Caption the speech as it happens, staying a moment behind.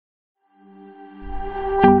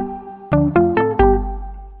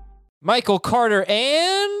Michael Carter,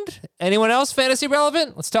 and anyone else fantasy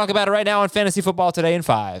relevant? Let's talk about it right now on Fantasy Football Today in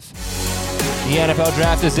 5. The NFL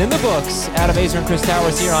Draft is in the books. Adam Aizer and Chris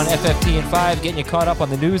Towers here on FFT in 5, getting you caught up on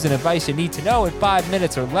the news and advice you need to know in 5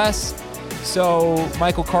 minutes or less. So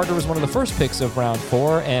Michael Carter was one of the first picks of round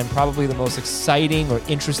 4 and probably the most exciting or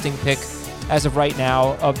interesting pick as of right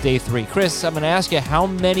now of day 3. Chris, I'm going to ask you, how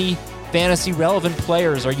many fantasy relevant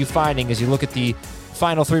players are you finding as you look at the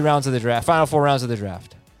final 4 rounds of the draft?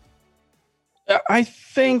 I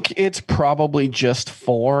think it's probably just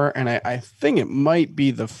 4, and I think it might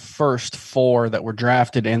be the first 4 that were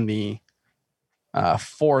drafted in the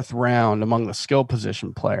 4th round among the skill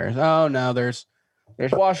position players. Oh no, there's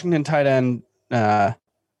Washington tight end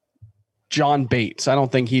John Bates. I don't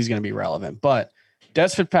think he's going to be relevant, but Des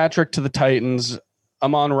Fitzpatrick to the Titans,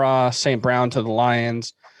 Amon-Ra St. Brown to the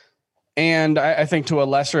Lions, and I think to a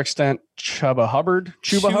lesser extent Chuba Hubbard,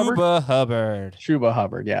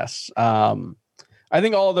 yes. I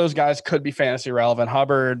think all of those guys could be fantasy relevant.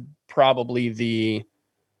 Hubbard, probably the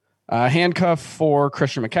handcuff for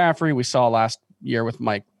Christian McCaffrey. We saw last year with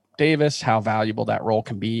Mike Davis how valuable that role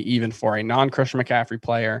can be, even for a non-Christian McCaffrey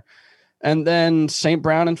player. And then St.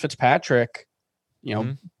 Brown and Fitzpatrick,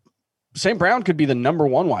 St. Brown could be the number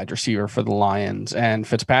 1 wide receiver for the Lions, and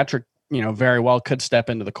Fitzpatrick, very well could step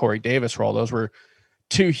into the Corey Davis role. Those were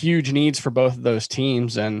 2 huge needs for both of those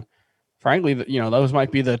teams. And frankly, those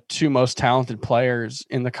might be the 2 most talented players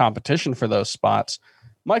in the competition for those spots.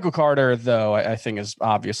 Michael Carter, though, I think is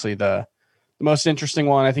obviously the most interesting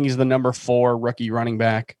one. I think he's the number 4 rookie running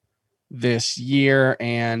back this year.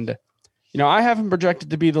 And, I have him projected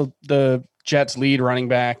to be the Jets' lead running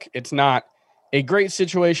back. It's not a great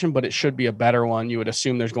situation, but it should be a better one. You would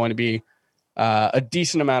assume there's going to be a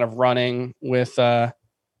decent amount of running with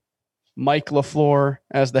Mike LaFleur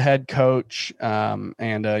as the head coach,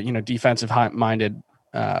 and defensive-minded,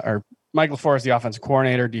 or Mike LaFleur is the offensive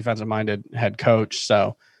coordinator, defensive-minded head coach.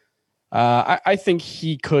 So I think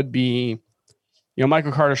he could be,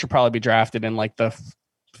 Michael Carter should probably be drafted in like the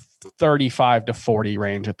 35 to 40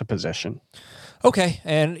 range at the position. Okay,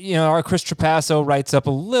 and our Chris Trapasso writes up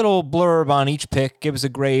a little blurb on each pick, gives a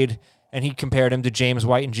grade, and he compared him to James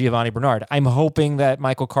White and Giovanni Bernard. I'm hoping that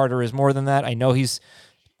Michael Carter is more than that. I know he's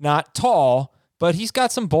not tall, but he's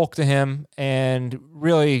got some bulk to him and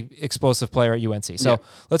really explosive player at UNC. So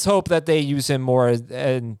Let's hope that they use him more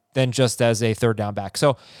than just as a 3rd down back.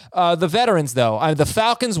 So the veterans, though, the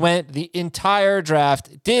Falcons went the entire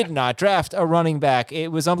draft, did not draft a running back.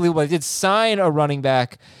 It was unbelievable. They did sign a running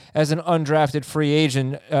back as an undrafted free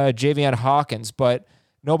agent, Javian Hawkins, but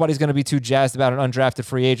nobody's going to be too jazzed about an undrafted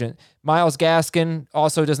free agent. Myles Gaskin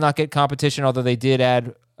also does not get competition, although they did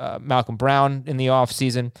add Malcolm Brown in the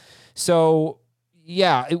offseason. So,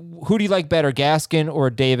 who do you like better, Gaskin or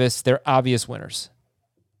Davis? They're obvious winners.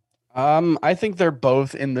 I think they're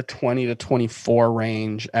both in the 20 to 24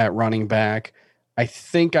 range at running back. I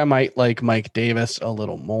think I might like Mike Davis a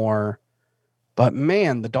little more. But,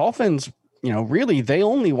 man, the Dolphins, really, they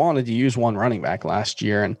only wanted to use 1 running back last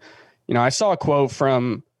year. And, I saw a quote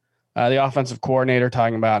from the offensive coordinator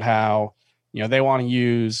talking about how, they want to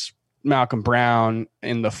use Malcolm Brown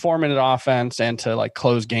in the 4-minute offense and to like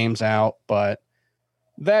close games out. But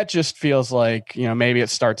that just feels like, maybe it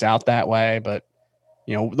starts out that way. But,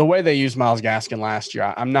 the way they used Myles Gaskin last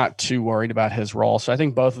year, I'm not too worried about his role. So I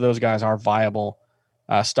think both of those guys are viable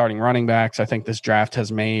starting running backs. I think this draft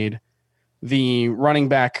has made the running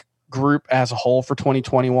back group as a whole for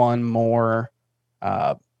 2021 more,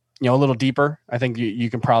 a little deeper. I think you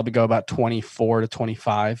can probably go about 24 to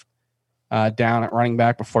 25 down at running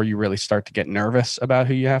back before you really start to get nervous about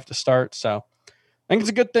who you have to start. So I think it's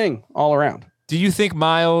a good thing all around. Do you think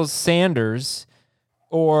Miles Sanders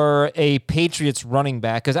or a Patriots running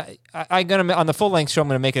back? Because I'm gonna, on the full length show, I'm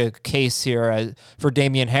gonna make a case here for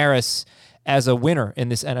Damian Harris as a winner in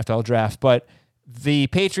this NFL draft. But the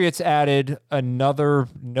Patriots added another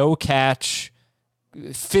no catch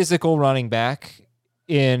physical running back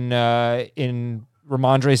in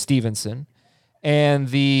Ramondre Stevenson, and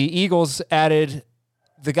the Eagles added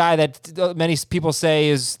the guy that many people say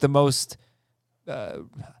is the most,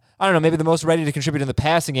 maybe the most ready to contribute in the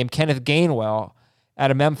passing game, Kenneth Gainwell,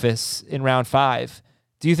 out of Memphis in round 5.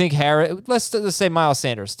 Do you think let's say Miles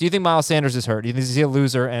Sanders. Do you think Miles Sanders is hurt? Do you think he's a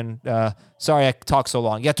loser? And sorry I talked so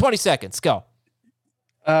long. 20 seconds. Go.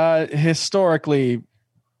 Historically,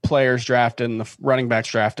 players drafted in the running backs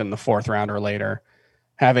drafted in the 4th round or later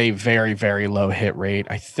have a very, very low hit rate.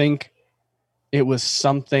 I think it was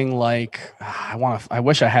something like, I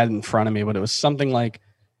wish I had it in front of me, but it was something like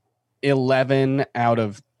 11 out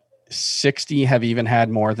of 60 have even had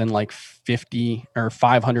more than like 50 or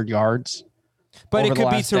 500 yards But over it could the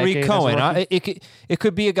be last Tariq decade as a Cohen. rookie. It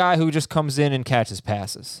could be a guy who just comes in and catches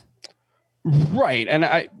passes. Right,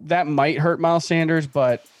 and that might hurt Miles Sanders,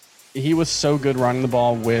 but he was so good running the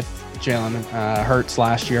ball with Jalen Hurts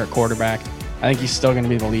last year at quarterback. I think he's still going to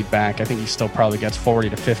be the lead back. I think he still probably gets 40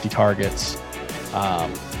 to 50 targets.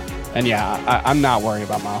 And yeah, I'm not worried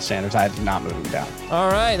about Miles Sanders. I did not move him down. All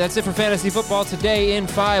right, that's it for Fantasy Football today in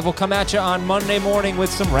 5. We'll come at you on Monday morning with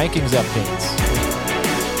some rankings updates.